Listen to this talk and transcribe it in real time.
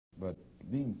But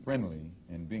being friendly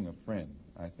and being a friend,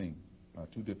 I think, are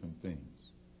two different things.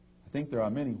 I think there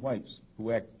are many whites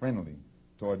who act friendly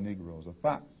toward Negroes. A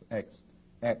fox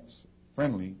acts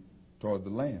friendly toward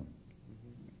the lamb.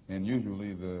 And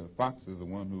usually the fox is the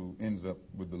one who ends up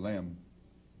with the lamb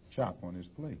chop on his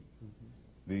plate.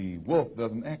 The wolf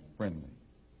doesn't act friendly,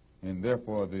 and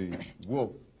therefore the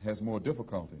wolf has more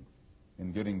difficulty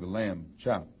in getting the lamb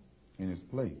chop in his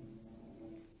plate.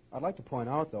 I'd like to point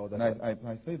out, though, that... And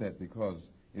I say that because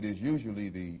it is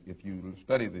usually if you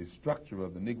study the structure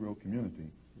of the Negro community,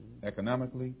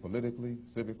 economically, politically,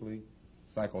 civically,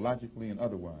 psychologically, and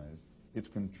otherwise, it's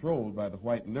controlled by the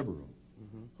white liberal,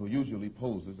 who usually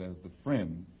poses as the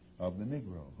friend of the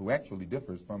Negro, who actually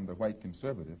differs from the white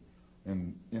conservative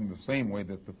in the same way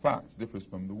that the fox differs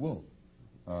from the wolf.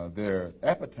 Their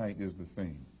appetite is the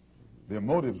same. Their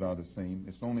motives are the same.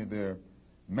 It's only their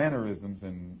mannerisms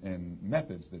and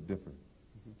methods that differ.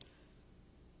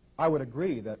 I would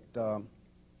agree that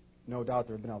no doubt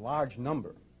there have been a large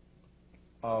number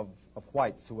of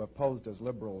whites who have posed as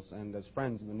liberals and as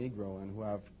friends of the Negro and who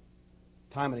have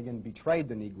time and again betrayed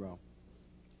the Negro.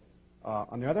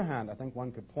 On the other hand, I think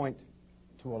one could point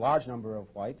to a large number of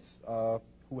whites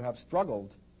who have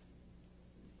struggled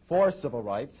for civil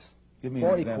rights,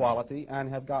 for equality, and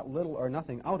have got little or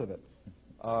nothing out of it,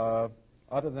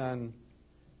 other than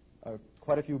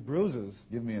quite a few bruises.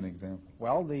 Give me an example.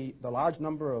 Well, the large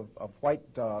number of white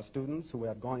students who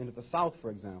have gone into the South,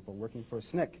 for example, working for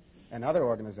SNCC and other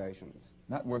organizations.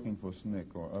 Not working for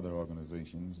SNCC or other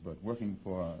organizations, but working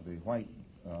for the white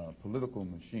political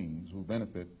machines who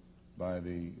benefit by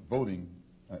the voting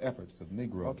efforts of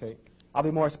Negroes. Okay. I'll be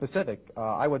more specific.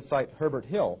 I would cite Herbert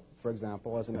Hill, for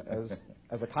example,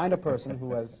 as a kind of person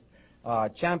who has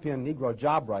championed Negro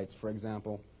job rights, for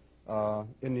example,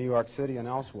 in New York City and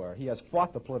elsewhere. He has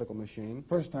fought the political machine.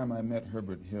 First time I met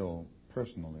Herbert Hill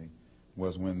personally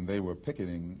was when they were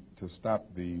picketing to stop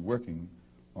the working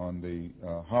on the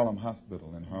Harlem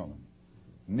Hospital in Harlem.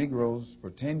 Negroes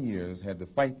for 10 years had to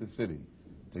fight the city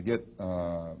to get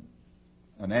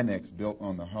an annex built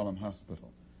on the Harlem Hospital.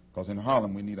 Because in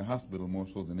Harlem we need a hospital more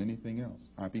so than anything else.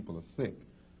 Our people are sick.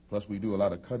 Plus we do a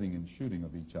lot of cutting and shooting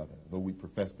of each other, though we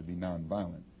profess to be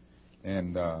nonviolent.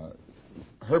 And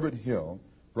Herbert Hill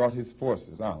brought his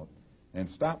forces out and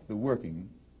stopped the working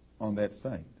on that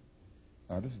site.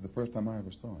 This is the first time I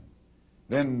ever saw him.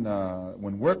 Then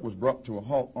when work was brought to a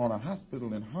halt on a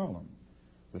hospital in Harlem,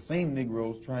 the same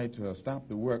Negroes tried to stop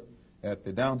the work at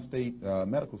the Downstate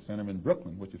Medical Center in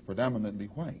Brooklyn, which is predominantly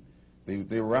white.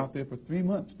 They were out there for 3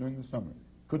 months during the summer.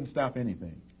 Couldn't stop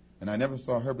anything. And I never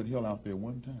saw Herbert Hill out there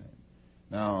one time.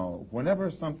 Now, whenever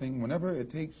it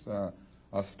takes a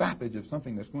stoppage of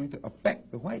something that's going to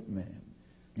affect the white man,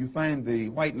 you find the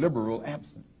white liberal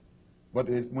absent. But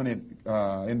when it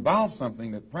involves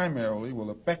something that primarily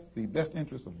will affect the best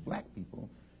interests of black people,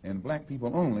 and black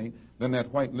people only, then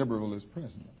that white liberal is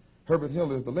present. Herbert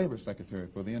Hill is the labor secretary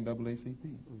for the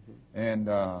NAACP. And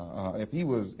if he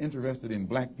was interested in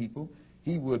black people,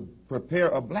 he would prepare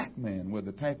a black man with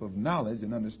the type of knowledge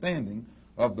and understanding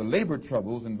of the labor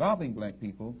troubles involving black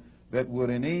people that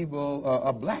would enable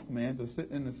a black man to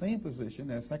sit in the same position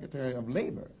as Secretary of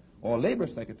Labor or Labor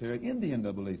Secretary in the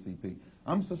NAACP.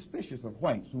 I'm suspicious of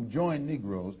whites who join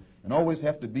Negroes and always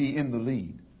have to be in the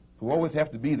lead, who always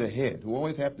have to be the head, who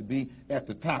always have to be at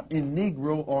the top in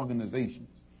Negro organizations.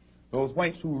 Those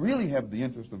whites who really have the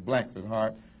interest of blacks at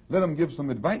heart, let them give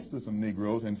some advice to some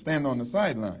Negroes and stand on the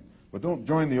sideline. But don't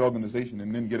join the organization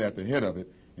and then get at the head of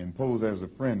it and pose as a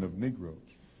friend of Negroes.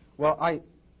 Well,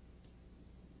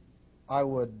 I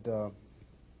would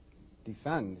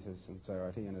defend his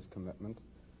sincerity and his commitment.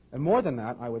 And more than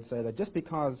that, I would say that just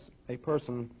because a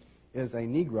person is a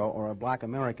Negro or a black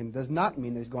American does not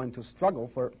mean he's going to struggle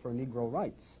for Negro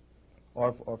rights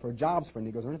or for jobs for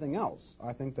Negroes or anything else.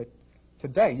 I think that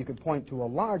today you could point to a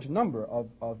large number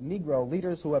of Negro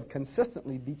leaders who have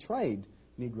consistently betrayed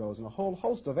Negroes in a whole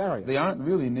host of areas. They aren't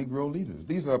really Negro leaders.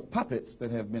 These are puppets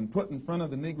that have been put in front of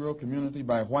the Negro community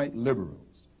by white liberals.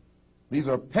 These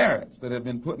are parrots that have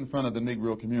been put in front of the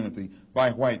Negro community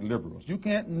by white liberals. You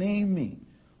can't name me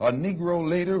a Negro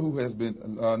leader who has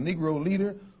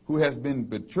been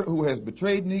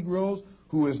betrayed Negroes,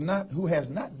 who has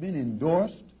not been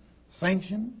endorsed,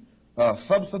 sanctioned,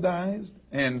 subsidized,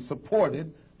 and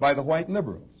supported by the white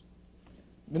liberals.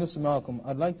 Minister Malcolm,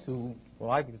 I'd like to... Well,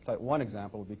 I could cite one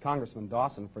example would be Congressman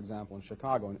Dawson, for example, in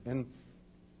Chicago.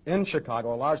 In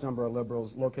Chicago, a large number of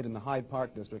liberals located in the Hyde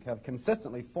Park district have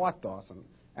consistently fought Dawson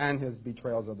and his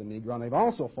betrayals of the Negro, and they've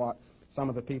also fought some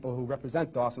of the people who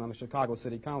represent Dawson on the Chicago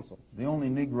City Council. The only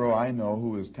Negro I know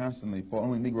who is constantly fought,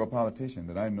 only Negro politician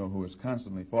that I know who is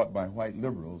constantly fought by white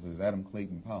liberals is Adam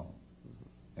Clayton Powell.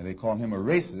 And they call him a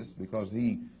racist because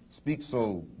he speaks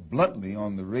so bluntly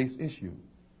on the race issue.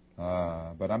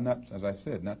 But I'm not, as I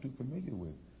said, not too familiar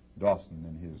with Dawson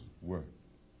and his work.